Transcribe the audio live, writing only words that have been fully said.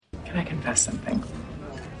Can I confess something?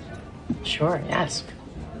 Sure, yes.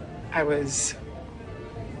 I was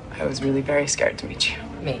really very scared to meet you.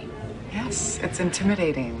 Me. Yes, it's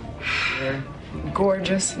intimidating. You're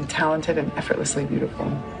gorgeous and talented and effortlessly beautiful.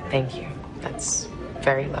 Thank you. That's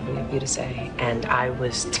very lovely of you to say. And I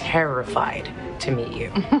was terrified to meet you.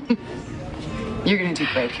 You're gonna do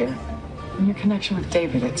great here. And your connection with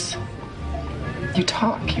David, you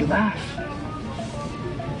talk, you laugh.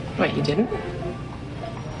 Wait, you didn't?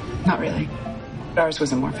 Not really. But ours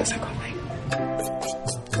was a more physical thing.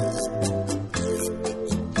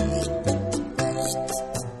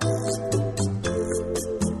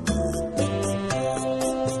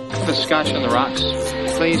 The scotch on the rocks,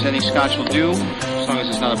 please. Any scotch will do, as long as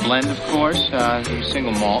it's not a blend, of course.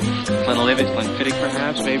 Single malt. Glenlivet, Glenfiddich,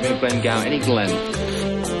 perhaps, maybe a Glengow, any Glen.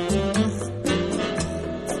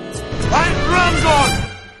 Light drums on!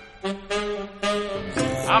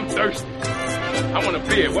 I'm thirsty. I want a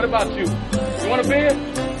beer. What about you? You want a beer?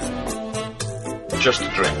 Just a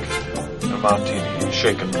drink. A martini,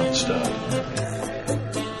 shaken, not stirred.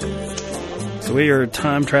 So we are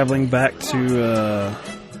time traveling back to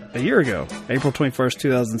a year ago, April 21st,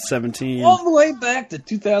 2017. All the way back to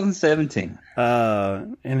 2017.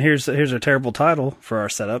 And here's a terrible title for our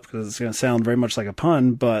setup because it's going to sound very much like a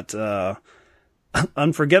pun, but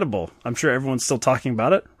Unforgettable. I'm sure everyone's still talking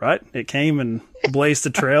about it, right? It came and blazed the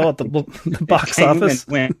trail at the box office.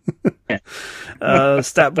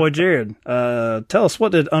 Stat Boy Jared, tell us,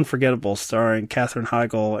 what did Unforgettable, starring Katherine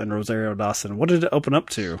Heigl and Rosario Dawson, what did it open up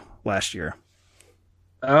to last year?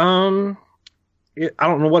 I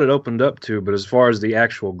don't know what it opened up to, but as far as the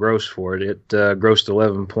actual gross for it, it grossed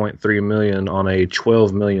 $11.3 million on a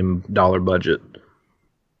 $12 million budget.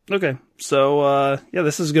 Okay, so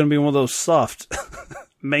this is going to be one of those soft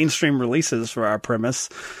mainstream releases for our premise,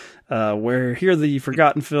 where here the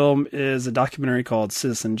forgotten film is a documentary called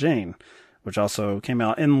Citizen Jane, which also came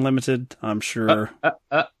out in limited, I'm sure.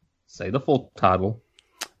 Say the full title.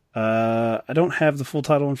 I don't have the full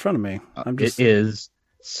title in front of me. It is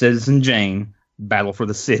Citizen Jane, Battle for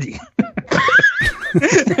the City.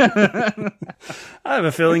 I have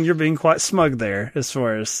a feeling you're being quite smug there as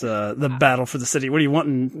far as the battle for the city. What are you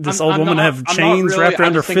wanting? This old woman to have chains wrapped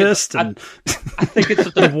around her fist? I think it's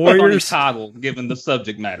just a warriors title, given the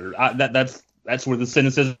subject matter. That's where the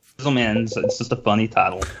cynicism ends. It's just a funny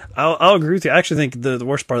title. I'll agree with you. I actually think the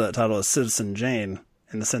worst part of that title is Citizen Jane,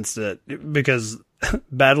 in the sense that because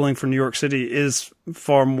battling for New York City is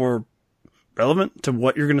far more relevant to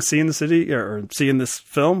what you're going to see in the city or see in this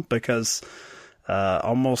film, because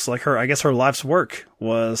almost like her life's work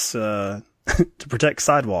was to protect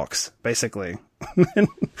sidewalks, basically.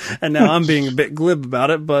 And now I'm being a bit glib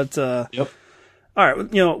about it, but yep. All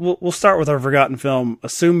right, we'll start with our forgotten film,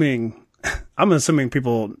 I'm assuming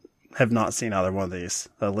people have not seen either one of these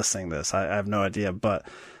listening to this. I have no idea, but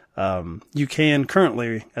you can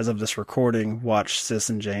currently, as of this recording, watch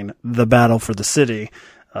Citizen Jane, The Battle for the City,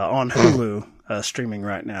 on Hulu, streaming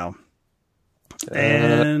right now.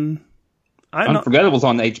 And Unforgettable's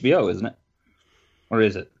on HBO, isn't it? Or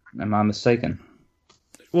is it? Am I mistaken?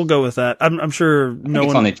 We'll go with that. I'm sure no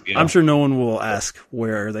one. On HBO. I'm sure no one will ask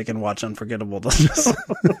where they can watch Unforgettable.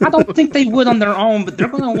 I don't think they would on their own, but they're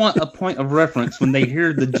going to want a point of reference when they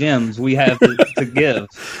hear the gems we have to give.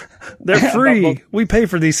 They're free. We pay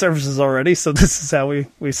for these services already, so this is how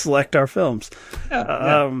we select our films.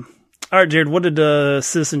 Yeah. All right, Jared. What did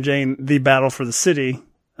Citizen Jane: The Battle for the City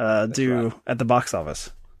do at the box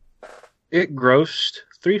office? It grossed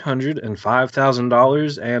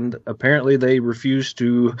 $305,000, and apparently they refused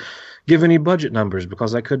to give any budget numbers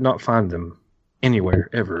because I could not find them anywhere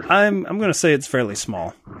ever. I'm going to say it's fairly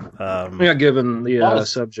small. Given the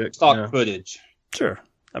subject, stock footage. Sure.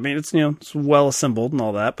 I mean, it's well assembled and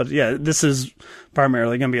all that, but yeah, this is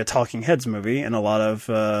primarily going to be a talking heads movie and a lot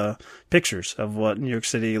of pictures of what New York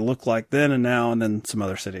City looked like then and now, and then some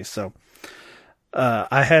other cities. So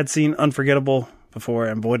I had seen Unforgettable before,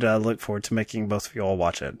 and boy, did I look forward to making both of you all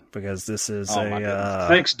watch it, because this is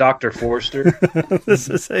thanks, Dr. Forster. This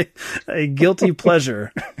is a guilty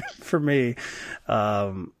pleasure for me.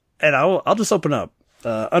 And I'll just open up.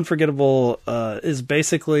 Unforgettable is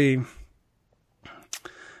basically,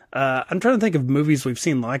 I'm trying to think of movies we've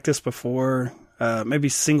seen like this before. Maybe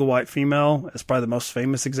Single White Female is probably the most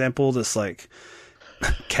famous example. This like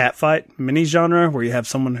catfight mini genre where you have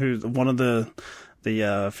someone one of the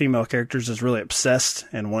female characters is really obsessed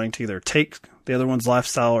and wanting to either take the other one's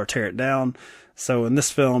lifestyle or tear it down. So in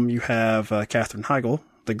this film, you have Katherine Heigl,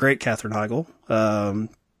 the great Katherine Heigl,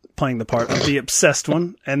 playing the part of the obsessed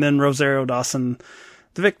one, and then Rosario Dawson,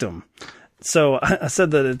 the victim. So I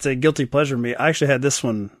said that it's a guilty pleasure to me. I actually had this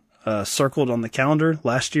one circled on the calendar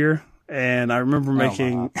last year. And I remember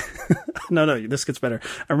making, no, this gets better.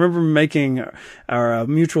 I remember making our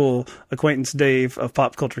mutual acquaintance Dave of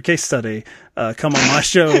Pop Culture Case Study come on my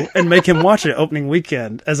show and make him watch it opening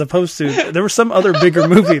weekend, as opposed to there was some other bigger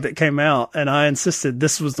movie that came out, and I insisted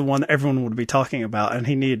this was the one that everyone would be talking about, and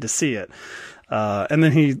he needed to see it. And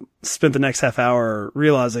then he spent the next half hour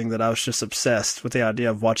realizing that I was just obsessed with the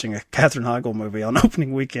idea of watching a Katherine Heigl movie on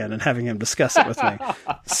opening weekend and having him discuss it with me.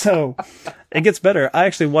 So it gets better. I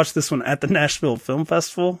actually watched this one at the Nashville Film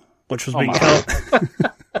Festival, which was being held.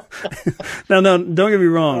 No, don't get me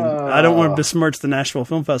wrong. I don't want to besmirch the Nashville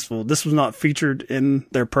Film Festival. This was not featured in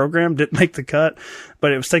their program, didn't make the cut,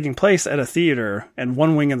 but it was taking place at a theater, and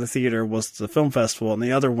one wing of the theater was the film festival, and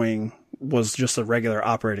the other wing was just a regular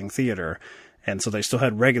operating theater. And so they still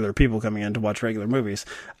had regular people coming in to watch regular movies.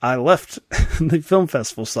 I left the film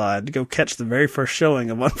festival side to go catch the very first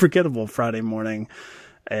showing of Unforgettable Friday morning.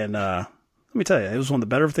 And let me tell you, it was one of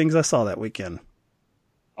the better things I saw that weekend.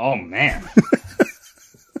 Oh, man.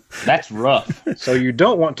 That's rough. So you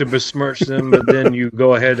don't want to besmirch them, but then you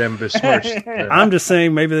go ahead and besmirch them. I'm just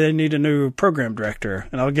saying maybe they need a new program director,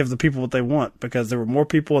 and I'll give the people what they want, because there were more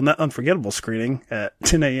people in that Unforgettable screening at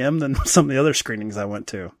 10 a.m. than some of the other screenings I went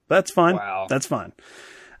to. That's fine. Wow. That's fine.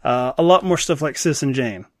 A lot more stuff like Citizen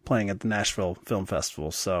Jane playing at the Nashville Film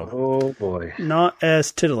Festival, so oh boy, not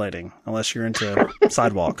as titillating unless you're into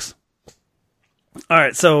sidewalks. All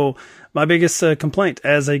right, so my biggest complaint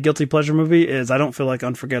as a guilty pleasure movie is I don't feel like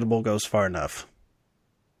Unforgettable goes far enough.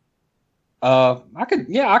 I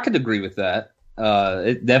could agree with that.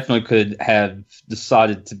 It definitely could have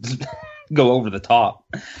decided to go over the top,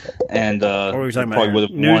 and what were we talking probably about? would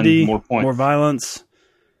have Nudity, won more points. more violence,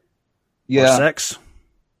 Yeah, more sex.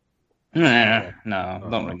 Nah, no,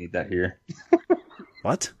 don't really need that here.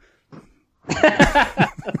 What?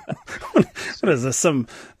 What is this? Some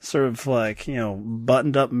sort of like,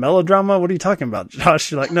 buttoned up melodrama? What are you talking about,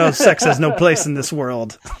 Josh? You're like, no, sex has no place in this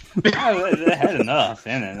world. It had enough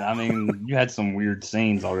in it. I mean, you had some weird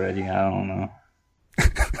scenes already. I don't know.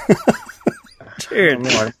 Jared.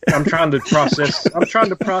 I'm trying to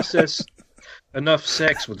process enough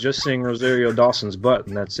sex with just seeing Rosario Dawson's butt,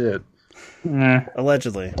 and that's it.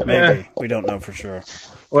 Allegedly, maybe. We don't know for sure.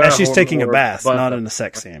 Well, as she's taking a bath, not in a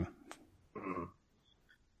sex scene.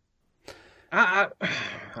 I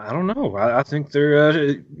don't know. I think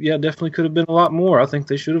there, definitely could have been a lot more. I think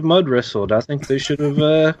they should have mud wrestled. I think they should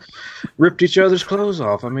have ripped each other's clothes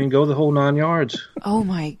off. I mean, go the whole 9 yards. Oh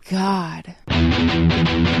my God.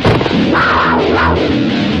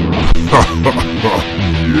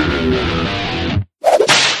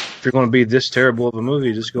 If you're going to be this terrible of a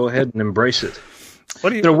movie, just go ahead and embrace it.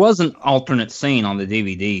 There was an alternate scene on the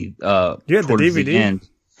DVD. You had the DVD? The end.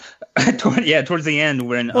 Towards the end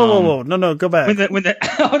when whoa, no, go back. When the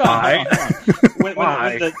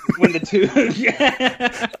two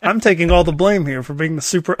I'm taking all the blame here for being the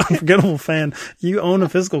super Unforgettable fan. You own a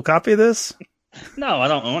physical copy of this? No, I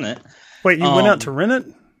don't own it. Wait, you went out to rent it?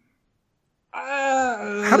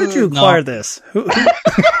 How did you acquire this? Who?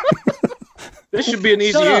 This should be an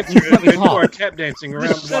easy answer. You are tap dancing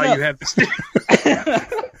around while you have this.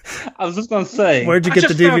 I was just going to say, where'd you get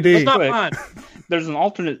the DVD? There's an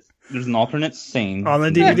alternate scene on the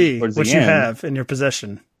DVD, which you have in your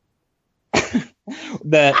possession.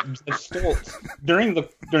 That Jeff Stoltz, during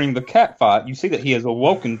the cat fight, you see that he has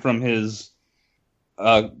awoken from his,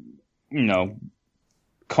 coma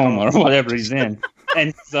or whatever he's in,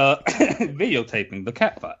 and he's videotaping the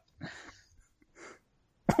cat fight.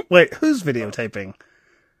 Wait, who's videotaping?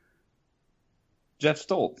 Jeff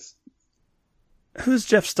Stoltz. Who's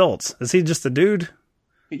Jeff Stoltz? Is he just a dude?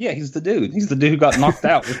 Yeah, he's the dude. He's the dude who got knocked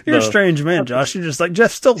out. You're a strange man, Josh. You're just like,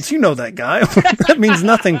 Jeff Stoltz, you know that guy. That means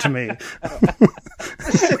nothing to me.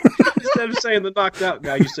 Instead of saying the knocked out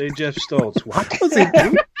guy, you say Jeff Stoltz. What? Was he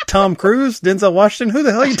Tom Cruise? Denzel Washington? Who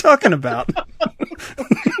the hell are you talking about?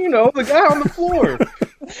 The guy on the floor.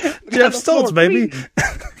 Jeff Stoltz, baby.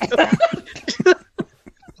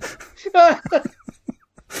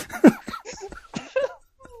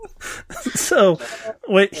 So,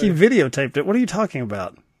 wait, he videotaped it. What are you talking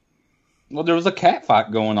about? Well, there was a cat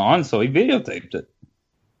fight going on, so he videotaped it.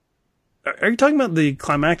 Are you talking about the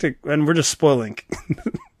climactic, and we're just spoiling,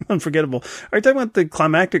 Unforgettable. Are you talking about the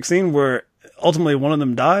climactic scene where ultimately one of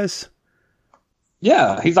them dies?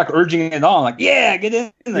 Yeah, he's like urging it on, like, yeah, get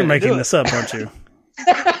in there. You're making this up, aren't you?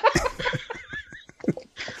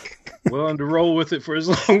 Willing to roll with it for as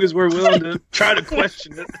long as we're willing to try to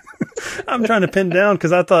question it. I'm trying to pin down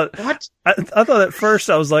because I thought what? I thought at first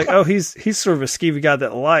I was like, oh, he's sort of a skeevy guy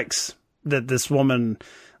that likes that this woman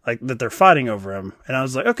like that they're fighting over him. And I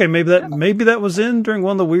was like, okay, maybe that was in during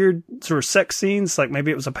one of the weird sort of sex scenes. Like maybe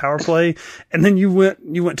it was a power play. And then you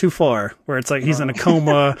went too far where it's like he's in a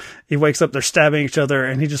coma. He wakes up, they're stabbing each other,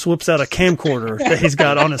 and he just whips out a camcorder that he's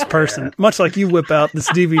got on his person, much like you whip out this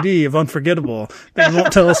DVD of Unforgettable, but you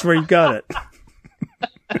won't tell us where you got it.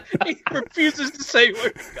 He refuses to say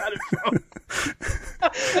where he got it from.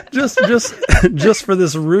 just for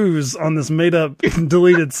this ruse on this made up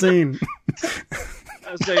deleted scene.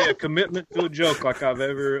 I say a commitment to a joke like I've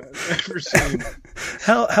ever seen.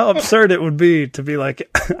 How absurd it would be to be like,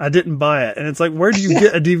 I didn't buy it, and it's like, where do you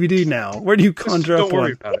get a DVD now? Where do you conjure up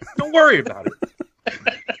one? Don't worry about it.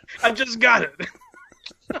 I just got it.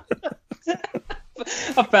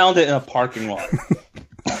 I found it in a parking lot.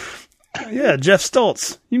 Yeah, Jeff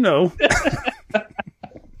Stoltz, you know.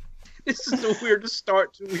 This is the weirdest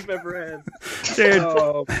start we've ever had.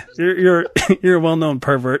 Jared, you're a well-known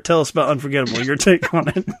pervert. Tell us about Unforgettable. Your take on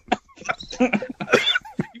it.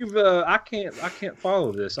 I can't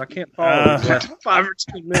follow this. I can't follow the last 5 or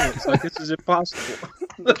 10 minutes. Like, this is impossible.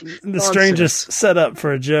 The strangest setup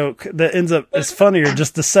for a joke that ends up is funnier.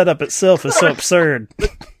 Just the setup itself is so absurd.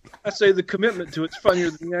 I say the commitment to it's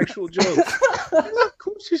funnier than the actual joke. Of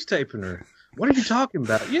course he's taping her. What are you talking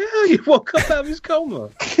about? Yeah, he woke up out of his coma.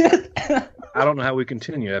 I don't know how we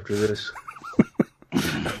continue after this.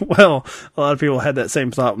 Well, a lot of people had that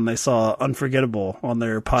same thought when they saw Unforgettable on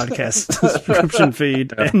their podcast subscription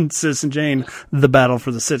feed and Citizen Jane, The Battle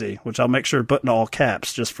for the City, which I'll make sure to put in all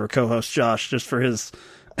caps just for co-host Josh, just for his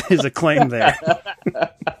acclaim there.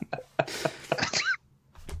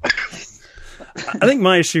 I think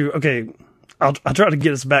my issue, okay, I'll try to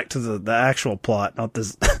get us back to the actual plot, not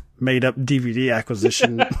this made-up DVD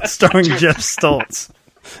acquisition starring Jeff Stoltz,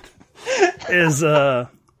 is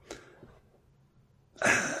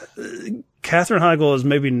Katherine Heigl is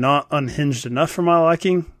maybe not unhinged enough for my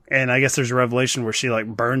liking, and I guess there's a revelation where she like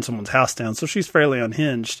burned someone's house down, so she's fairly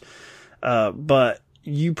unhinged. But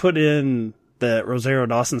you put in that Rosario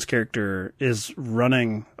Dawson's character is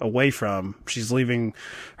running away from. She's leaving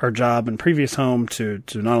her job and previous home to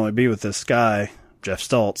not only be with this guy, Jeff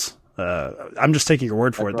Stoltz. I'm just taking your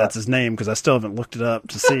word for it. That's his name because I still haven't looked it up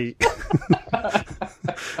to see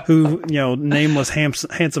who, nameless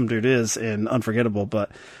handsome dude is in Unforgettable.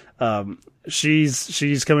 But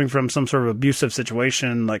she's coming from some sort of abusive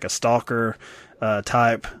situation, like a stalker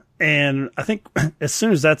type. And I think as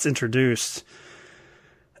soon as that's introduced,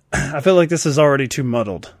 I feel like this is already too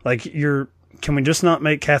muddled. Like, can we just not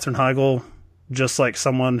make Katherine Heigl just like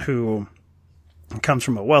someone who comes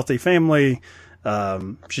from a wealthy family?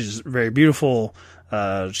 She's very beautiful.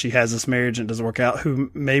 She has this marriage and it doesn't work out,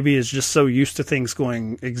 who maybe is just so used to things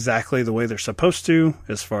going exactly the way they're supposed to,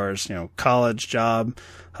 as far as, college, job,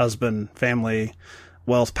 husband, family,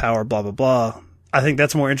 wealth, power, blah, blah, blah. I think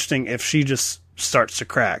that's more interesting if she just starts to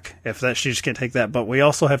crack, she just can't take that. But we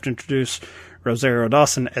also have to introduce Rosario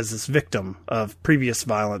Dawson as this victim of previous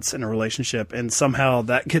violence in a relationship, and somehow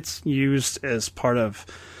that gets used as part of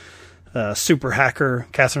super hacker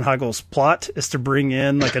Katherine Heigl's plot, is to bring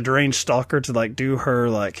in like a deranged stalker to like do her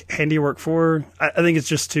like handiwork for her. I think it's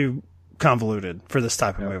just too convoluted for this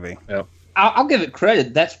type of movie. Yep. I'll give it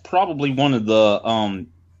credit. That's probably one of the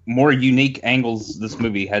more unique angles this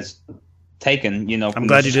movie has taken. I'm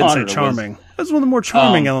glad you didn't say charming. That's one of the more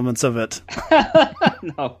charming elements of it.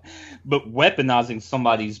 No, but weaponizing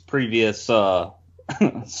somebody's previous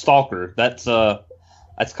stalker, that's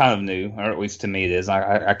kind of new, or at least to me it is.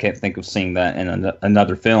 I can't think of seeing that in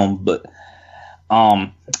another film. But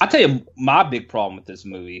I'll tell you my big problem with this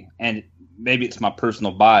movie, and maybe it's my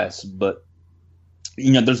personal bias, but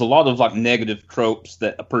there's a lot of like negative tropes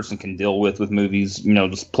that a person can deal with movies,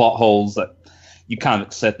 just plot holes that you kind of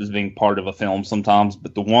accept as being part of a film sometimes.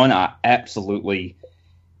 But the one I absolutely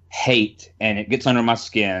hate, and it gets under my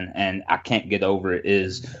skin and I can't get over it,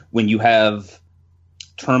 is when you have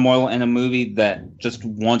turmoil in a movie that just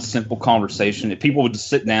one simple conversation, if people would just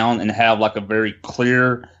sit down and have like a very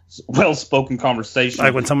clear, well-spoken conversation.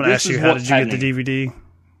 Like when someone asks you, how did you get the DVD?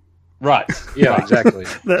 Right. Yeah, right. Exactly.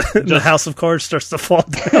 The house of cards starts to fall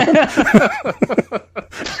down.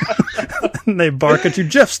 And they bark at you,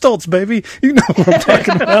 Jeff Stoltz, baby. You know what I'm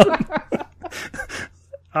talking about.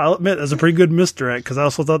 I'll admit, that's a pretty good misdirect, because I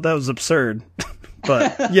also thought that was absurd.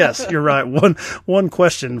 But yes, you're right. One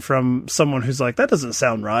question from someone who's like, that doesn't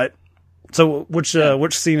sound right. So which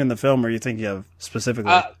scene in the film are you thinking of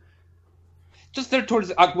specifically? Just there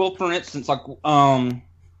towards, for instance,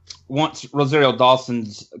 once Rosario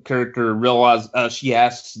Dawson's character realized, she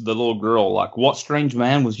asks the little girl, like, what strange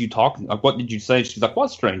man was you talking? Like, what did you say? She's like, what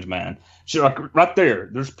strange man? She's like, right there.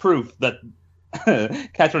 There's proof that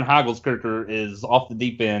Katherine Heigl's character is off the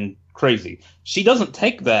deep end crazy. She doesn't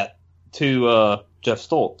take that to Jeff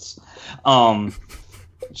Stoltz.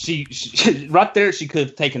 She right there, she could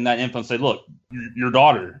have taken that info and said, look, your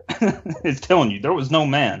daughter is telling you there was no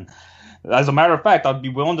man. As a matter of fact, I'd be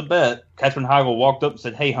willing to bet Katherine Heigl walked up and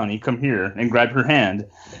said, hey, honey, come here, and grabbed her hand.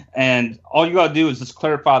 And all you got to do is just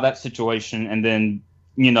clarify that situation, and then,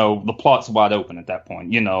 the plot's wide open at that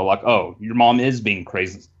point. Like, oh, your mom is being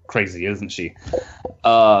crazy, isn't she?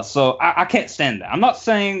 So I can't stand that. I'm not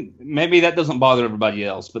saying maybe that doesn't bother everybody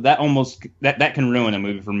else, but that almost that can ruin a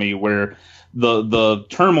movie for me, where the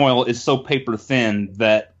turmoil is so paper thin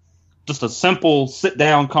that just a simple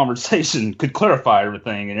sit-down conversation could clarify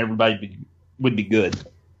everything, and everybody would be good.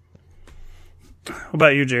 What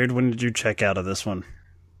about you, Jared? When did you check out of this one?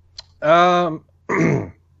 Funny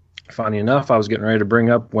enough, I was getting ready to bring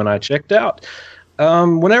up when I checked out.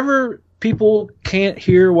 Whenever people can't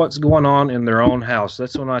hear what's going on in their own house,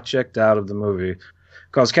 that's when I checked out of the movie.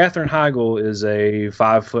 Because Katherine Heigl is a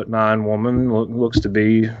 5'9" woman, looks to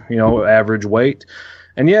be, average weight,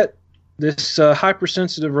 and yet this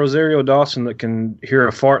hypersensitive Rosario Dawson that can hear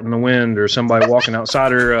a fart in the wind or somebody walking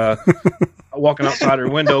outside her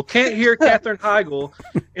window can't hear Katherine Heigl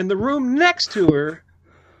in the room next to her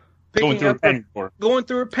going through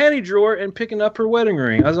her panty drawer and picking up her wedding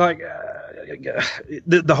ring. I was like,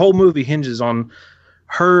 the whole movie hinges on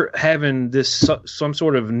her having this some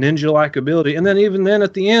sort of ninja-like ability, and then even then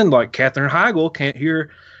at the end, like Katherine Heigl can't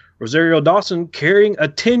hear Rosario Dawson carrying a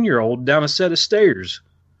 10-year-old down a set of stairs.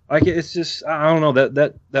 Like, it's just, I don't know,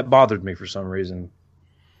 that bothered me for some reason.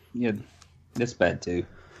 Yeah, that's bad too.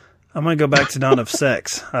 I'm going to go back to Dawn of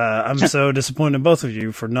Sex. I'm so disappointed in both of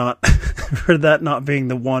you for that not being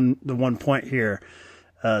the one point here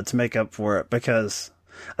to make up for it, because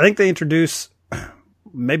I think they introduce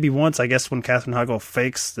maybe once, I guess, when Katherine Heigl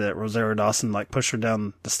fakes that Rosario Dawson pushed her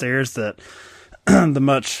down the stairs, that the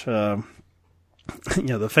much the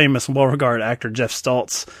famous and well-regarded actor Jeff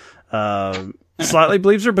Stoltz slightly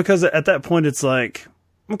believes her, because at that point it's like,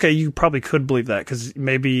 okay, you probably could believe that, because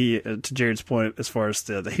maybe, to Jared's point, as far as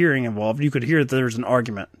the hearing involved, you could hear that there's an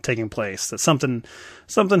argument taking place, that something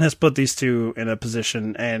has put these two in a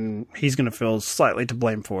position, and he's going to feel slightly to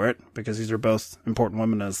blame for it, because these are both important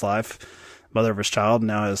women in his life, mother of his child,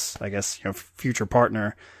 now his, I guess, future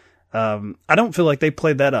partner. I don't feel like they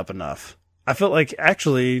played that up enough. I feel like,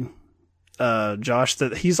 actually, Josh,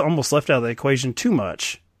 that he's almost left out of the equation too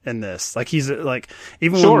much in this. Like, he's like,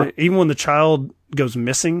 even when the child goes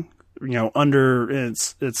missing,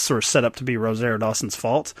 it's sort of set up to be Rosario Dawson's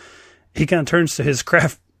fault, he kind of turns to his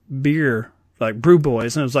craft beer, like Brew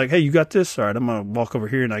Boys, and it was like, hey, you got this? All right, I'm going to walk over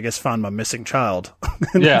here and I guess find my missing child.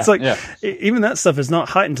 And it's like, even that stuff is not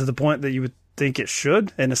heightened to the point that you would think it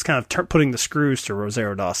should, and it's kind of putting the screws to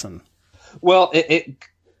Rosario Dawson. Well, it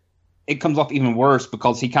comes off even worse,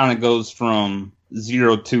 because he kind of goes from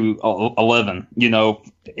 0 to 11,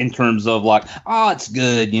 in terms of like, it's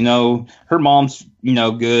good, her mom's,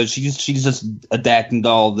 good. She's just adapting to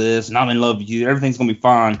all this, and I'm in love with you. Everything's gonna be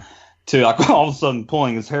fine. To like all of a sudden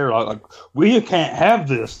pulling his hair out, like, we can't have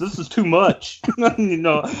this. This is too much.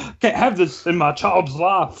 Can't have this in my child's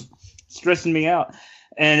life. It's stressing me out.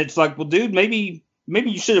 And it's like, well, dude, maybe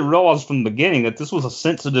you should have realized from the beginning that this was a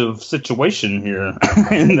sensitive situation here,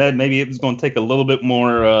 and that maybe it was going to take a little bit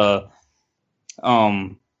more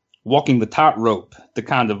walking the tightrope to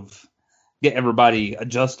kind of get everybody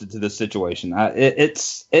adjusted to this situation.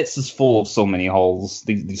 It's just full of so many holes.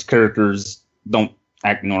 These characters don't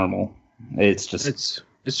act normal. It's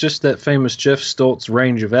just that famous Jeff Stoltz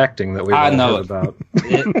range of acting that we've all heard about.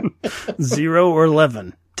 0 or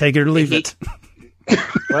 11, take it or leave it.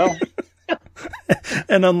 Well.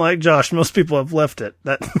 And unlike Josh, most people have left it.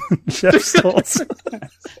 That Jeff Stoltz.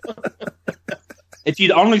 If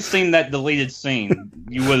you'd only seen that deleted scene,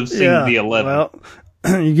 you would have seen the 11. Well,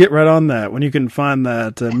 you get right on that when you can find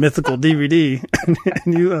that mythical DVD,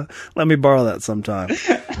 and you let me borrow that sometime.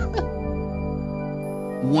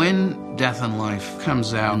 When Death and Life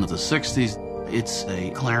comes out in the 60s, it's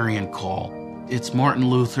a clarion call. It's Martin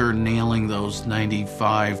Luther nailing those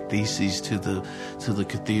 95 theses to the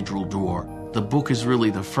cathedral door. The book is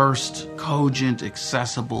really the first cogent,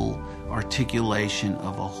 accessible articulation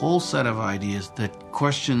of a whole set of ideas that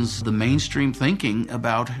questions the mainstream thinking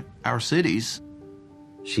about our cities.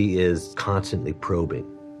 She is constantly probing.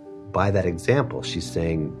 By that example, she's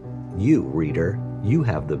saying, you, reader, you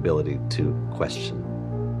have the ability to question.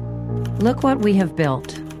 Look what we have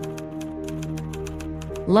built.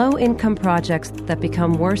 Low-income projects that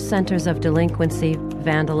become worse centers of delinquency,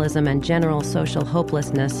 vandalism, and general social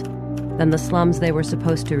hopelessness than the slums they were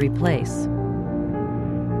supposed to replace.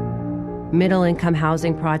 middle-income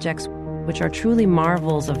housing projects, which are truly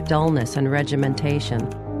marvels of dullness and regimentation.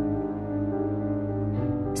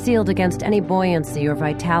 Sealed against any buoyancy or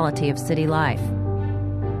vitality of city life.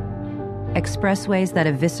 Expressways that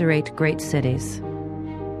eviscerate great cities.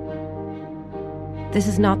 This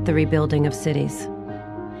is not the rebuilding of cities.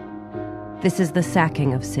 This is the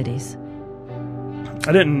sacking of cities.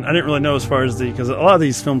 I didn't really know as far as because a lot of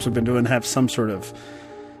these films we've been doing have some sort of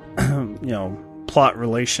plot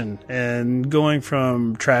relation, and going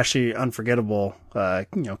from trashy, unforgettable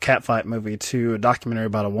catfight movie to a documentary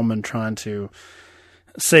about a woman trying to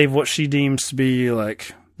save what she deems to be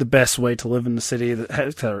like the best way to live in the city, that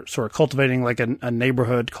has, sort of cultivating like a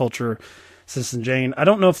neighborhood culture. Citizen Jane. I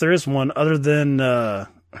don't know if there is one other than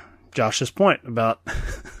Josh's point about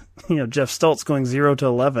Jeff Stoltz going 0 to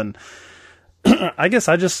 11. I guess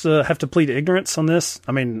I just have to plead ignorance on this.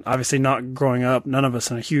 I mean, obviously not growing up, none of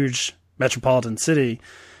us in a huge metropolitan city,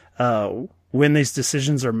 when these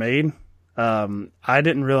decisions are made, I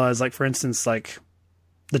didn't realize, like, for instance, like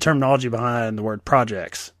the terminology behind the word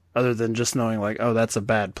projects, other than just knowing like, oh, that's a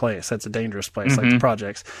bad place, that's a dangerous place, like the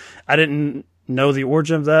projects. I didn't know the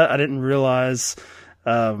origin of that. I didn't realize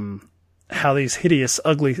how these hideous,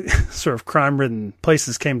 ugly, sort of crime-ridden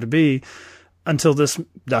places came to be until this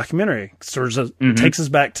documentary sort of takes us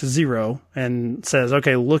back to zero and says,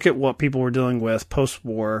 okay, look at what people were dealing with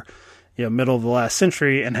post-war, middle of the last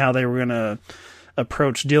century, and how they were going to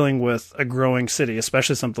approach dealing with a growing city,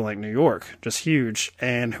 especially something like New York, just huge,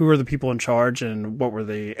 and who are the people in charge and what were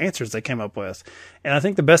the answers they came up with. And I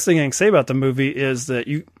think the best thing I can say about the movie is that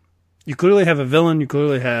you clearly have a villain, you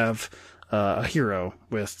clearly have a hero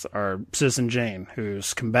with our Citizen Jane,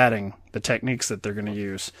 who's combating the techniques that they're going to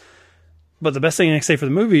use. But the best thing I can say for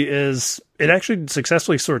the movie is it actually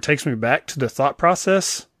successfully sort of takes me back to the thought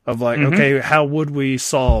process of like, okay, how would we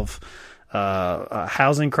solve a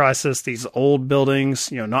housing crisis, these old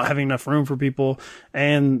buildings, not having enough room for people,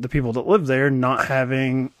 and the people that live there not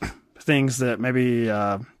having things that maybe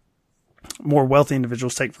more wealthy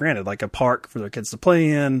individuals take for granted, like a park for their kids to play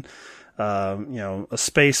in, a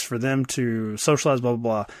space for them to socialize, blah,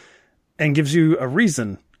 blah, blah, and gives you a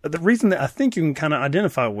reason. The reason that I think you can kind of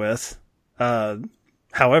identify with,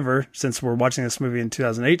 however, since we're watching this movie in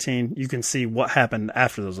 2018, you can see what happened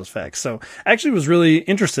after those effects. So I actually was really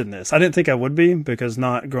interested in this. I didn't think I would be, because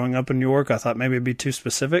not growing up in New York, I thought maybe it'd be too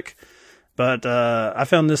specific. But I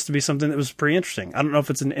found this to be something that was pretty interesting. I don't know if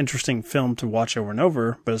it's an interesting film to watch over and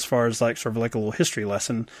over, but as far as like sort of like a little history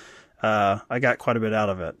lesson, I got quite a bit out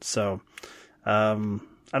of it. So I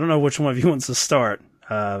don't know which one of you wants to start.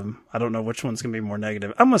 I don't know which one's going to be more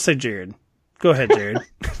negative. I'm going to say Jared. Go ahead, Jared.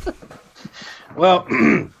 Well,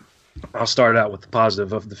 I'll start out with the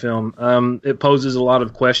positive of the film. It poses a lot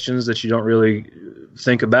of questions that you don't really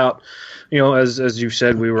think about. As you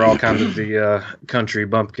said, we were all kind of the country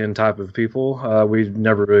bumpkin type of people. We've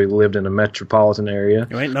never really lived in a metropolitan area.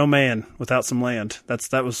 You ain't no man without some land.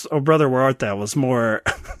 That was Oh Brother, Where Art Thou was more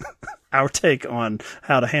our take on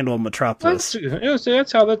how to handle a metropolis.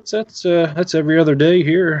 That's every other day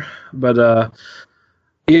here. But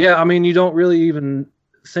you don't really even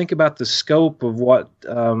think about the scope of what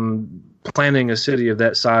planning a city of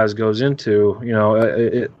that size goes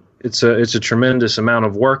into. It's a tremendous amount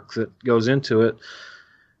of work that goes into it.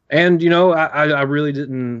 And, I really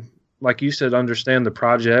didn't, like you said, understand the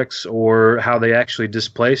projects or how they actually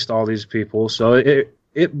displaced all these people. So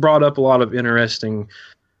it brought up a lot of interesting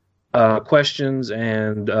questions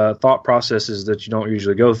and thought processes that you don't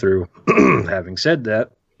usually go through. Having said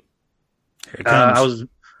that,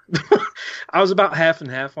 I was about half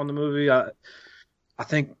and half on the movie. I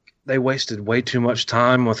think they wasted way too much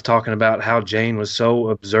time with talking about how Jane was so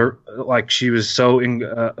absurd, like she was so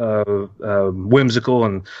whimsical,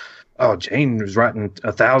 and Jane was writing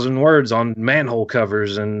 1,000 words on manhole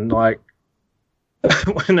covers, and like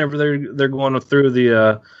whenever they're going through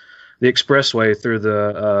the expressway through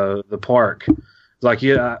the park, like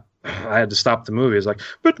I had to stop the movie. It's like,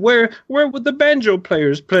 but where would the banjo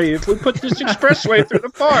players play if we put this expressway through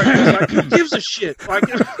the park? It's like, who gives a shit? Like,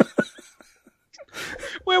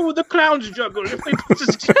 where would the clowns juggle if they put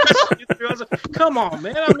this expressway through? I was like, come on,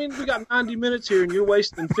 man. I mean, we got 90 minutes here, and you're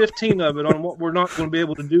wasting 15 of it on what we're not going to be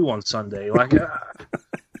able to do on Sunday. Like,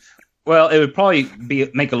 well, it would probably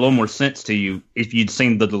make a little more sense to you if you'd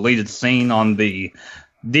seen the deleted scene on the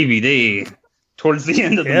DVD towards the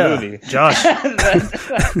end of the movie. Josh,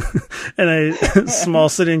 in a small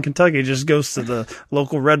city in Kentucky, just goes to the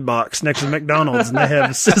local Red Box next to McDonald's, and they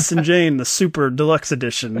have Citizen Jane, the super deluxe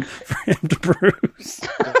edition, for him to peruse.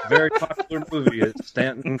 A very popular movie at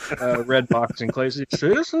Stanton Red Box in Clay City.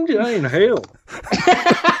 Citizen Jane, hell.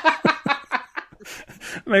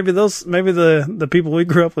 maybe the people we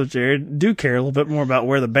grew up with, Jared, do care a little bit more about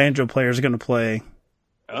where the banjo player is going to play.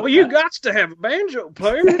 Well, you got to have a banjo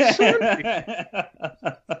player. It's Sunday.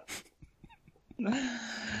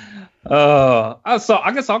 So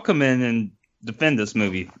I guess I'll come in and defend this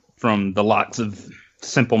movie from the likes of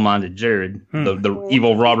simple-minded Jared, the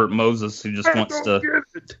evil Robert Moses who just wants to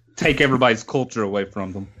take everybody's culture away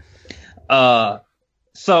from them.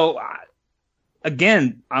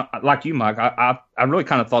 Again, like you, Mike, I really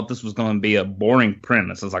kind of thought this was going to be a boring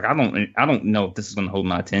premise. I was like, I don't know if this is going to hold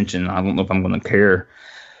my attention. I don't know if I'm going to care.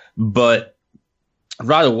 But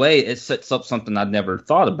right away, it sets up something I'd never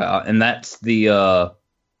thought about, and that's the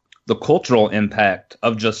cultural impact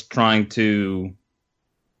of just trying to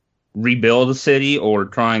rebuild a city or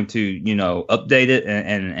trying to, update it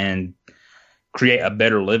and create a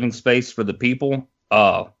better living space for the people.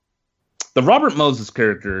 The Robert Moses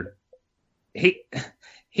character,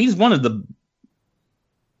 he's one of the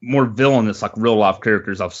more villainous, like, real life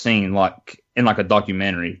characters I've seen, like in like a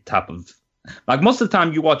documentary type of. Like, most of the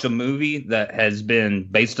time you watch a movie that has been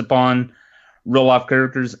based upon real life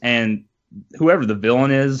characters, and whoever the villain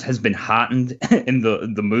is has been heightened in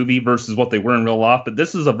the movie versus what they were in real life. But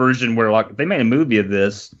this is a version where, like, if they made a movie of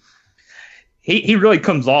this, he really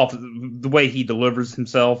comes off the way he delivers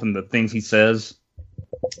himself and the things he says,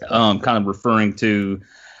 kind of referring to,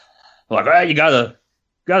 like, you gotta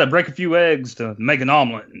break a few eggs to make an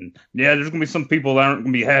omelet, and yeah, there's gonna be some people that aren't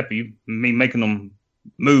gonna be happy me making them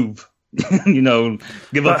move. Give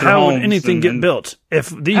up their how homes. Would anything get built if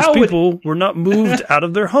these people were not moved out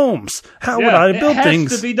of their homes? How would I build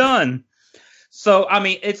things? It has to be done. So, I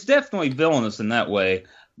mean, it's definitely villainous in that way,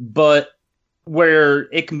 but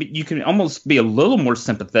where it can be, you can almost be a little more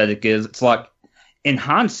sympathetic is, it's like, in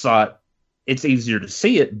hindsight, it's easier to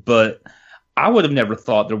see it, but I would have never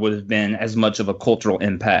thought there would have been as much of a cultural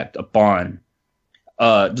impact upon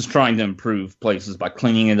just trying to improve places by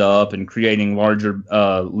cleaning it up and creating larger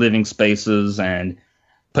living spaces and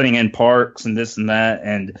putting in parks and this and that.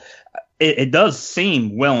 And it does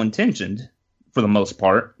seem well-intentioned for the most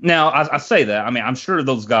part. Now, I say that. I mean, I'm sure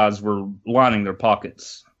those guys were lining their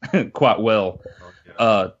pockets quite well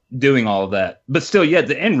doing all of that. But still, yeah,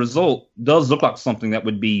 the end result does look like something that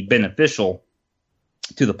would be beneficial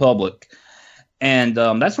to the public. And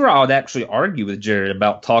that's where I would actually argue with Jared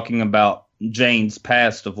about talking about Jane's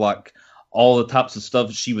past of, like, all the types of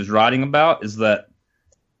stuff she was writing about, is that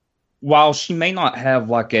while she may not have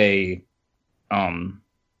like a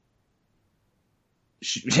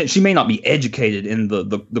she may not be educated in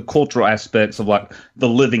the cultural aspects of, like, the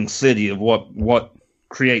living city of what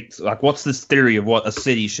creates, like, what's this theory of what a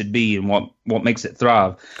city should be and what makes it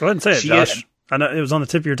thrive. Go ahead and say it, Josh. I know it was on the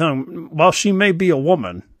tip of your tongue. While she may be a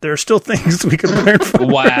woman, there are still things we can learn from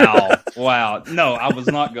her. Wow. No, I was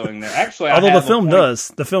not going there. Actually, although the film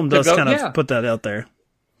does kind of put that out there.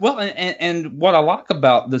 Well, and what I like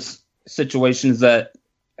about this situation is that,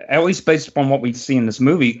 at least based upon what we see in this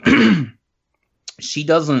movie, she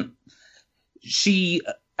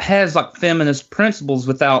has, like, feminist principles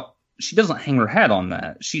she doesn't hang her hat on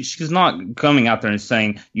that. She's not coming out there and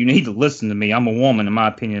saying, you need to listen to me. I'm a woman and my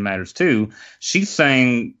opinion matters too. She's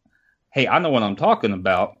saying, hey, I know what I'm talking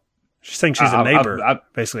about. She's saying she's a neighbor.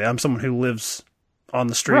 Basically, I'm someone who lives on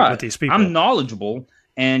the street with these people. I'm knowledgeable,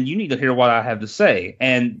 and you need to hear what I have to say.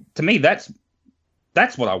 And to me, that's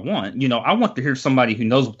what I want. I want to hear somebody who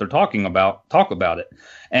knows what they're talking about talk about it,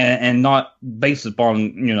 and not based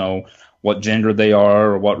upon, what gender they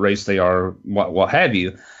are or what race they are, what have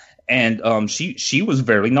you. And she was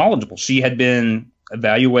very knowledgeable. She had been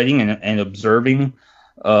evaluating and observing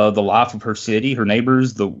the life of her city, her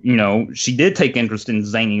neighbors. She did take interest in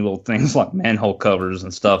zany little things like manhole covers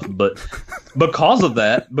and stuff. But because of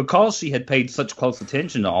that, because she had paid such close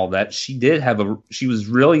attention to all that, she was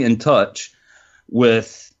really in touch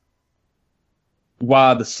with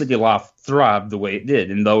why the city life thrived the way it did.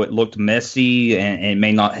 And though it looked messy and it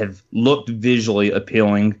may not have looked visually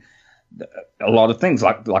appealing, a lot of things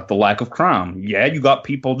like the lack of crime. Yeah, you got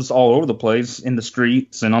people just all over the place in the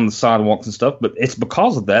streets and on the sidewalks and stuff, but it's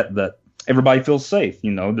because of that everybody feels safe.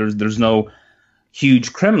 There's no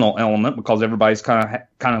huge criminal element because everybody's kind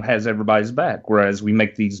of has everybody's back. Whereas we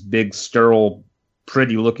make these big, sterile,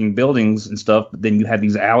 pretty looking buildings and stuff, but then you have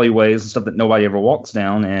these alleyways and stuff that nobody ever walks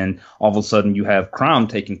down, and all of a sudden you have crime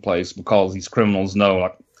taking place because these criminals know,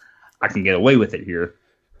 like, I can get away with it here.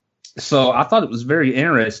 So I thought it was very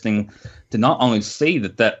interesting to not only see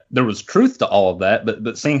that there was truth to all of that,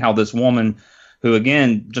 but seeing how this woman, who,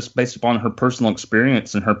 again, just based upon her personal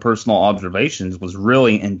experience and her personal observations, was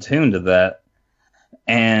really in tune to that,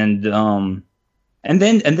 and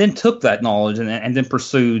then took that knowledge and then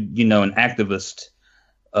pursued, an activist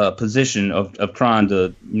position of trying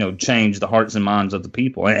to change the hearts and minds of the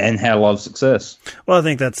people, and had a lot of success. Well, I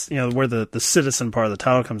think that's where the citizen part of the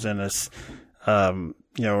title comes in is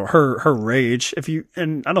her rage.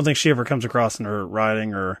 And I don't think she ever comes across in her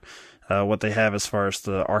writing or what they have as far as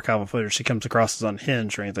the archival footage. She comes across as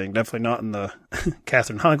unhinged or anything. Definitely not in the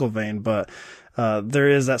Katherine Heigl vein, but there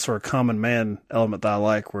is that sort of common man element that I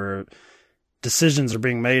like, where decisions are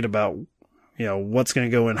being made about what's going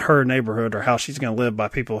to go in her neighborhood or how she's going to live by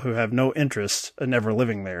people who have no interest in ever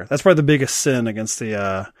living there. That's probably the biggest sin against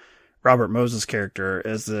the Robert Moses character,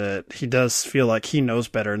 is that he does feel like he knows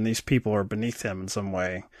better and these people are beneath him in some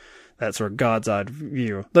way. That sort of God's eye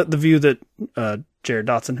view. The view that Jared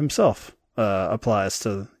Dotson himself applies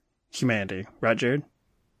to humanity. Right, Jared?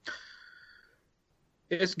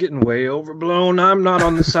 It's getting way overblown. I'm not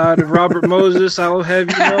on the side of Robert Moses. I'll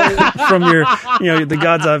have you know. From your, the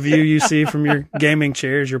God's eye view you see from your gaming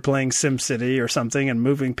chairs, you're playing SimCity or something and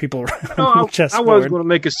moving people around. No, I was going to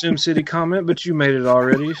make a SimCity comment, but you made it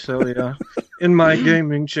already. So yeah, in my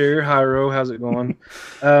gaming chair, Hyro, how's it going?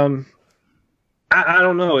 I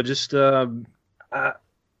don't know. It just I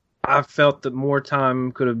felt that more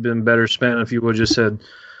time could have been better spent if you would just said.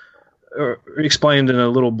 Or explained in a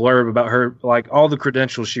little blurb about her, like all the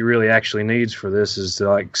credentials she really actually needs for this is to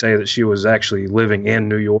like say that she was actually living in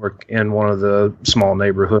New York in one of the small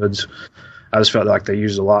neighborhoods. I just felt like they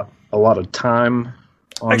used a lot of time.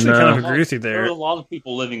 On, actually, kind of agree with you there. There are a lot of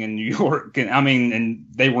people living in New York, and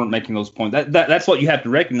they weren't making those points. That's what you have to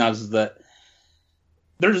recognize, is that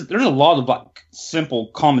there's a lot of like simple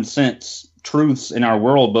common sense truths in our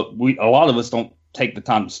world, but a lot of us don't take the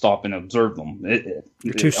time to stop and observe them.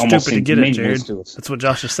 You're too stupid to get it, Jared. That's what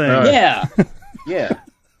Josh is saying. Yeah.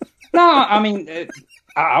 No, I mean,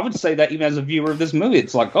 I would say that even as a viewer of this movie,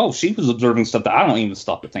 it's like, oh, she was observing stuff that I don't even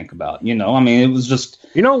stop to think about. I mean, it was just...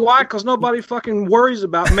 You know why? Because nobody fucking worries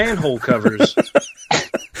about manhole covers.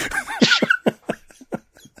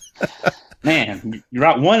 Man, you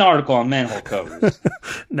write one article on manhole covers.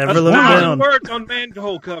 Never live it down. Words on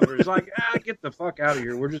manhole covers. Like, get the fuck out of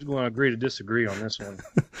here. We're just going to agree to disagree on this one.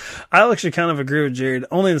 I actually kind of agree with Jared,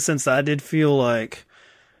 only in the sense that I did feel like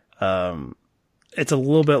it's a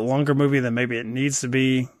little bit longer movie than maybe it needs to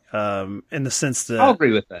be, in the sense that... I'll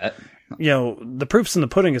agree with that. The proof's in the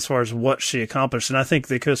pudding as far as what she accomplished, and I think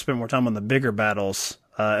they could have spent more time on the bigger battles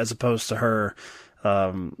as opposed to her...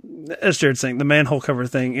 as Jared's saying, the manhole cover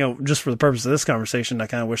thing, just for the purpose of this conversation, I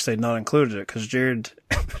kind of wish they'd not included it, because Jared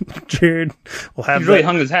will have... He really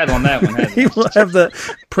hung his hat on that one, hasn't he? He will have that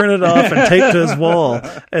printed off and taped to his wall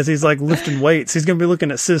as he's like lifting weights. He's going to be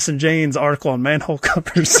looking at Citizen Jane's article on manhole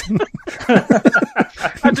covers.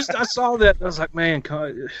 I saw that, and I was like, man,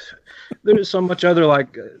 there's so much other,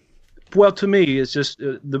 like... Well, to me, it's just,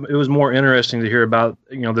 it was more interesting to hear about,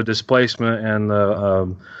 the displacement and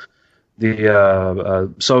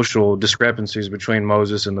the social discrepancies between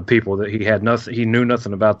Moses and the people, that he knew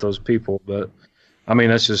nothing about those people. But I mean,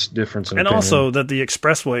 that's just difference in opinion. Also that the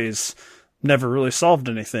expressways never really solved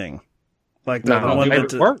anything. Like the one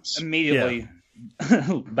that works immediately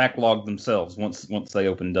backlogged themselves once they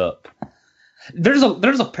opened up. There's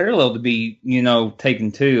a parallel to be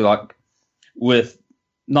taken too, like with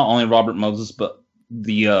not only Robert Moses but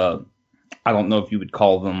the I don't know if you would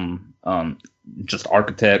call them just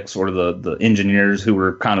architects or the engineers who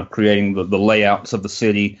were kind of creating the layouts of the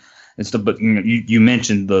city and stuff. But you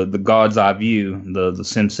mentioned the God's eye view, the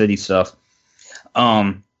SimCity stuff.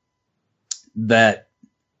 That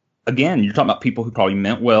again, you're talking about people who probably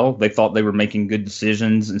meant well. They thought they were making good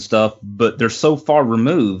decisions and stuff, but they're so far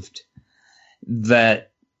removed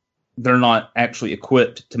that they're not actually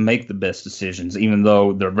equipped to make the best decisions, even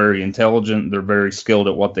though they're very intelligent, they're very skilled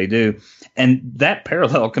at what they do. And that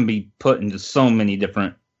parallel can be put into so many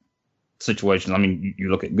different situations. I mean, you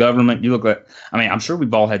look at government, I'm sure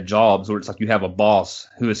we've all had jobs where it's like you have a boss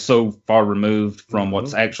who is so far removed from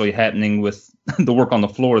what's actually happening with the work on the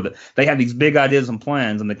floor that they have these big ideas and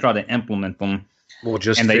plans and they try to implement them. Well,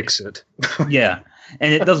 fix it. Yeah.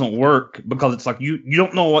 And it doesn't work because it's like you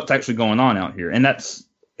don't know what's actually going on out here. And that's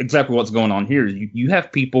exactly what's going on here. You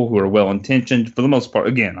have people who are well-intentioned for the most part.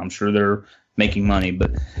 Again, I'm sure they're making money,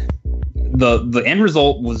 but the end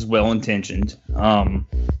result was well-intentioned.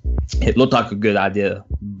 It looked like a good idea,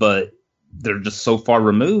 but they're just so far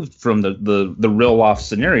removed from the real life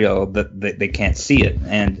scenario that they can't see it.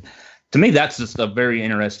 And to me, that's just a very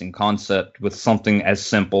interesting concept with something as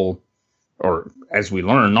simple, or as we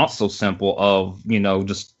learn, not so simple, of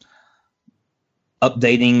just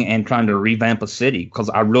updating and trying to revamp a city. Because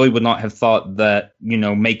I really would not have thought that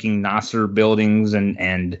making nicer buildings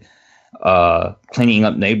and cleaning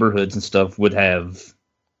up neighborhoods and stuff would have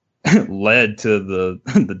led to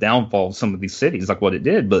the downfall of some of these cities, like what it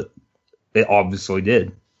did, but it obviously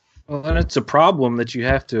did. Well, and it's a problem that you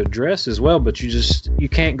have to address as well, but you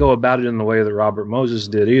can't go about it in the way that Robert Moses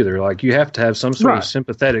did either. Like, you have to have some sort of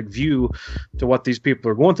sympathetic view to what these people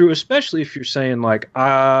are going through, especially if you're saying, like,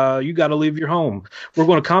 you got to leave your home. We're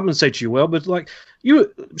going to compensate you well, but, like,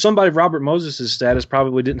 somebody of Robert Moses' status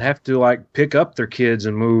probably didn't have to, like, pick up their kids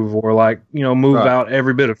and move, or, like, move out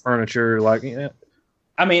every bit of furniture. Like,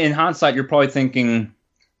 I mean, in hindsight, you're probably thinking,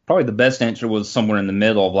 probably the best answer was somewhere in the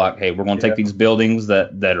middle of, like, hey, we're going to take these buildings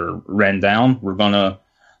that are ran down. We're going to,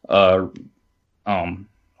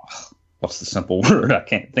 what's the simple word I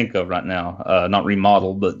can't think of right now? Not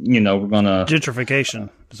remodel, but, we're going to... Gentrification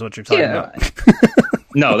is what you're talking about.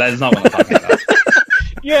 No, that is not what I'm talking about.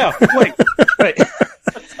 Yeah, wait.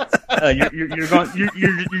 You're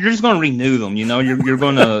just going to renew them, You're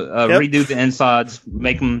going to redo the insides,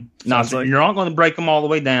 make them nice. You're not going to break them all the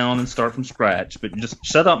way down and start from scratch. But just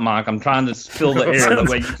shut up, Mike. I'm trying to fill the air the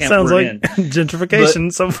way you can't. Sounds like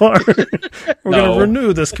gentrification so far. We're going to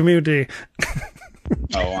renew this community.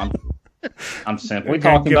 No, I'm simply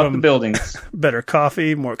talking about the buildings. Better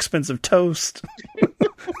coffee, more expensive toast.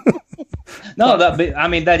 No,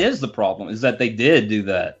 that is the problem. Is that they did do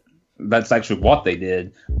that. That's actually what they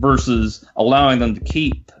did, versus allowing them to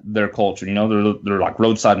keep their culture. They're like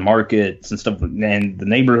roadside markets and stuff, and the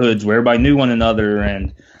neighborhoods where everybody knew one another,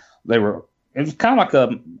 and it was kind of like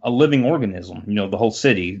a living organism. The whole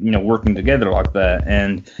city, working together like that.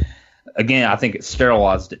 And again, I think it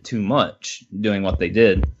sterilized it too much doing what they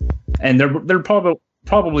did. And there are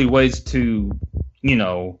probably ways to,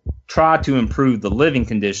 try to improve the living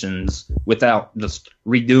conditions without just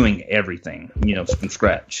redoing everything, from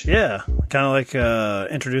scratch. Yeah, kind of like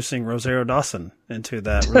introducing Rosario Dawson into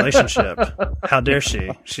that relationship. How dare she?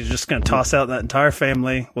 She's just going to toss out that entire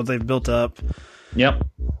family, what they've built up. Yep.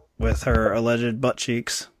 With her alleged butt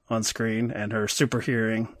cheeks on screen and her super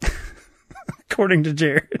hearing, according to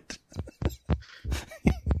Jared.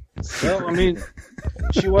 Well, I mean,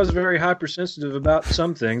 she was very hypersensitive about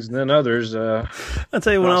some things, and then others. I'll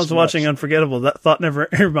tell you, when I was watching Unforgettable, that thought never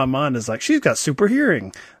entered my mind. Is like, she's got super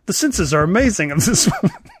hearing. The senses are amazing in this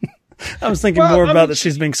one. I was thinking that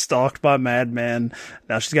she's being stalked by Madman.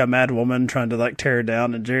 Now she's got Mad Woman trying to, like, tear her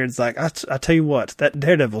down, and Jared's like, I tell you what, that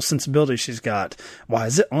Daredevil sensibility she's got, why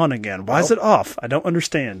is it on again? Why is it off? I don't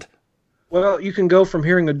understand. Well, you can go from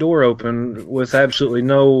hearing a door open with absolutely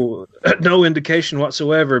no indication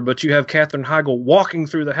whatsoever, but you have Katherine Heigl walking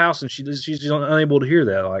through the house, and she's unable to hear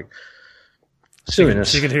that. Like, silliness.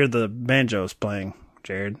 She could hear the banjos playing,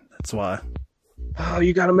 Jared. That's why. Oh,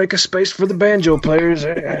 you got to make a space for the banjo players.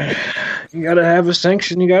 You got to have a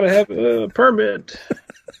sanction. You got to have a permit.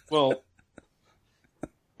 Well,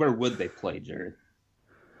 where would they play, Jared?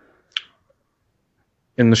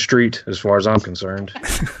 In the street, as far as I'm concerned.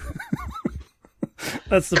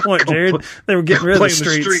 That's the point, Jared. They were getting rid of the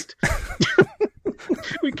streets.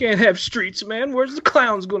 We can't have streets, man. Where's the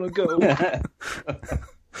clowns going to go?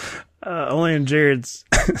 Only in Jared's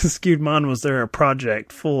skewed mind was there a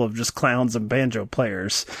project full of just clowns and banjo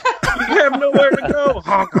players. You have nowhere to go.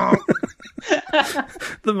 Honk, honk.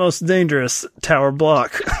 The most dangerous tower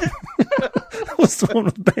block was the one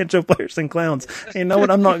with banjo players and clowns. And you know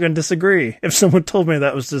what? I'm not going to disagree if someone told me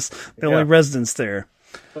that was just the only residence there.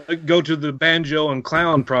 Go to the Banjo and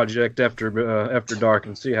Clown project after dark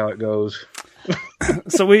and see how it goes.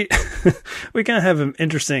 So we kind of have an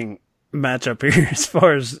interesting matchup here as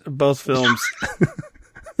far as both films.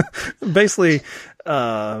 Basically,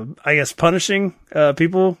 I guess punishing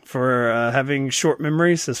people for having short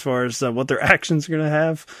memories as far as what their actions are going to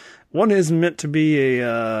have. One is meant to be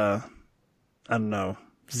a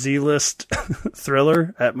Z-list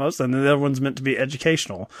thriller at most, and the other one's meant to be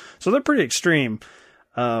educational. So they're pretty extreme.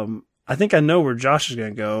 I think I know where Josh is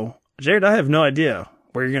going to go. Jared, I have no idea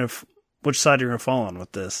where you're going to, which side you're going to fall on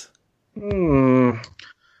with this.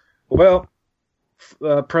 Well,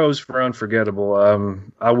 pros for Unforgettable.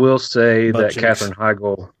 I will say that Katherine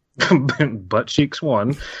Heigl, butt cheeks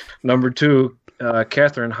one. Number two,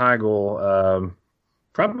 Katherine Heigl,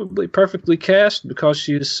 probably perfectly cast because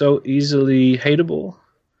she is so easily hateable.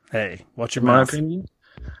 Hey, watch your mouth. In my opinion.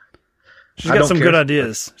 She's got some good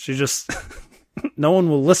ideas. She just... no one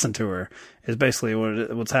will listen to her, is basically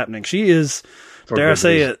what's happening. She is, dare I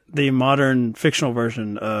say it, the modern fictional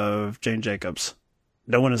version of Jane Jacobs.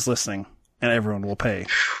 No one is listening, and everyone will pay.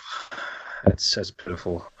 That's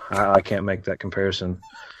pitiful. I can't make that comparison.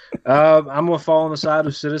 I'm going to fall on the side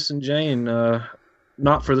of Citizen Jane,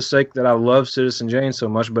 not for the sake that I love Citizen Jane so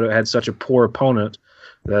much, but it had such a poor opponent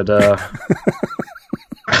that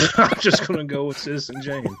I'm just going to go with Citizen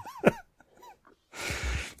Jane.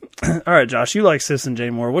 All right, Josh, you like Citizen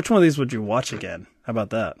Jane more. Which one of these would you watch again? How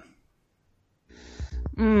about that?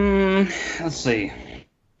 Let's see.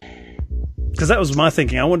 Because that was my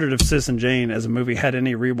thinking. I wondered if Citizen Jane as a movie had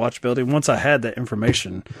any rewatchability. Once I had that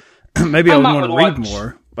information, maybe I would want to read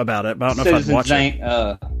more about it, but I don't know if I'd watch it.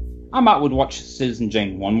 I might would watch Citizen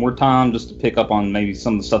Jane one more time just to pick up on maybe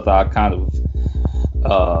some of the stuff that I kind of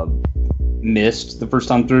missed the first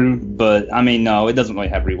time through. But, I mean, no, it doesn't really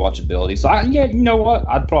have rewatchability. So, you know what?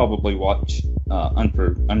 I'd probably watch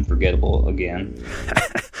Unforgettable again.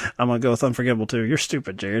 I'm going to go with Unforgettable, too. You're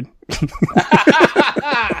stupid, Jared.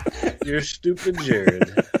 You're stupid,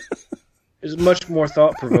 Jared. It's much more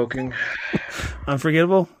thought-provoking.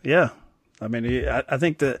 Unforgettable? Yeah. I mean, I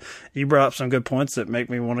think that you brought up some good points that make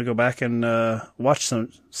me want to go back and watch some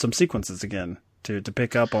sequences again to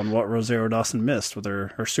pick up on what Rosario Dawson missed with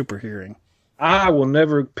her super hearing. I will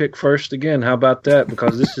never pick first again. How about that?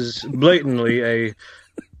 Because this is blatantly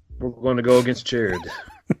we're going to go against Jared.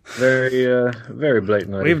 Very, very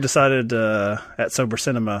blatantly. We've decided at Sober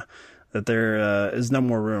Cinema that there is no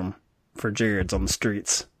more room for Jareds on the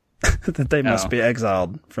streets. That they must be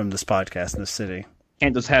exiled from this podcast in this city.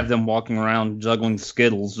 Can't just have them walking around juggling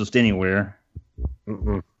Skittles just anywhere.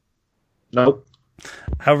 Mm-mm. Nope.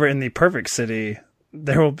 However, in the perfect city,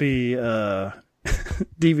 there will be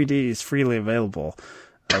DVDs freely available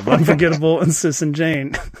of Unforgettable and Citizen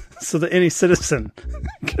Jane, so that any citizen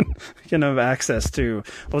can have access to.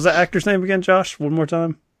 What was that actor's name again, Josh? One more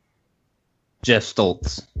time. Jeff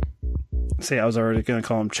Stoltz. See, I was already going to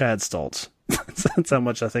call him Chad Stoltz. That's how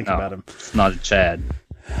much I think about him. It's not a Chad.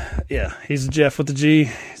 Yeah, he's a Jeff with a G.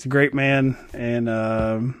 He's a great man, and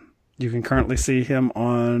you can currently see him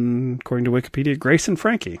on, according to Wikipedia, Grace and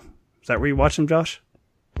Frankie. Is that where you watch him, Josh?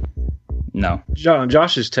 No.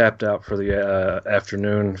 Josh is tapped out for the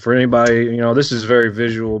afternoon. For anybody, this is very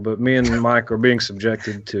visual, but me and Mike are being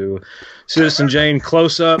subjected to Citizen Jane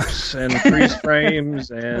close-ups and freeze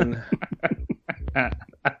frames, and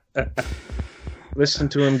listen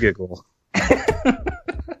to him giggle.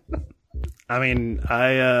 I mean,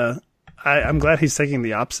 I'm glad he's taking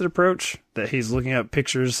the opposite approach, that he's looking at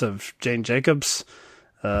pictures of Jane Jacobs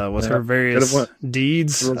with her various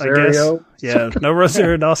deeds, Rosario. I guess. Yeah, no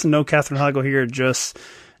Rosario Dawson, no Katherine Heigl here, just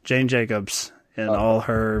Jane Jacobs in all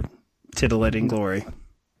her titillating glory.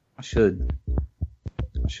 I should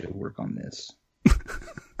work on this.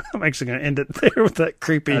 I'm actually going to end it there with that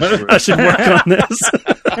creepy, I should work on this.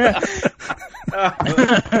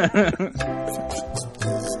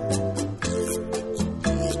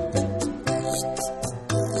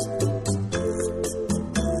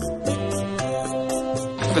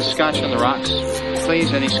 The scotch on the rocks,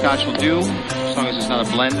 please. Any scotch will do, as long as it's not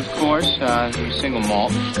a blend, of course. Single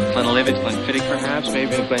malt. Glenlivet, Glenfiddich, perhaps,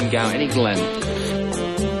 maybe a Glengown, any Glen.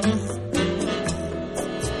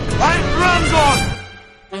 Light runs on!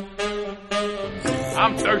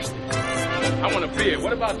 I'm thirsty. I want a beer.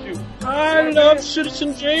 What about you? I love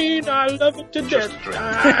Citizen Jane. I love it to death.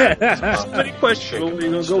 So many questions. We're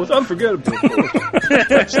going to go with Unforgettable.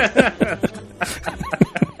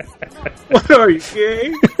 What are you,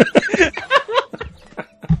 gay?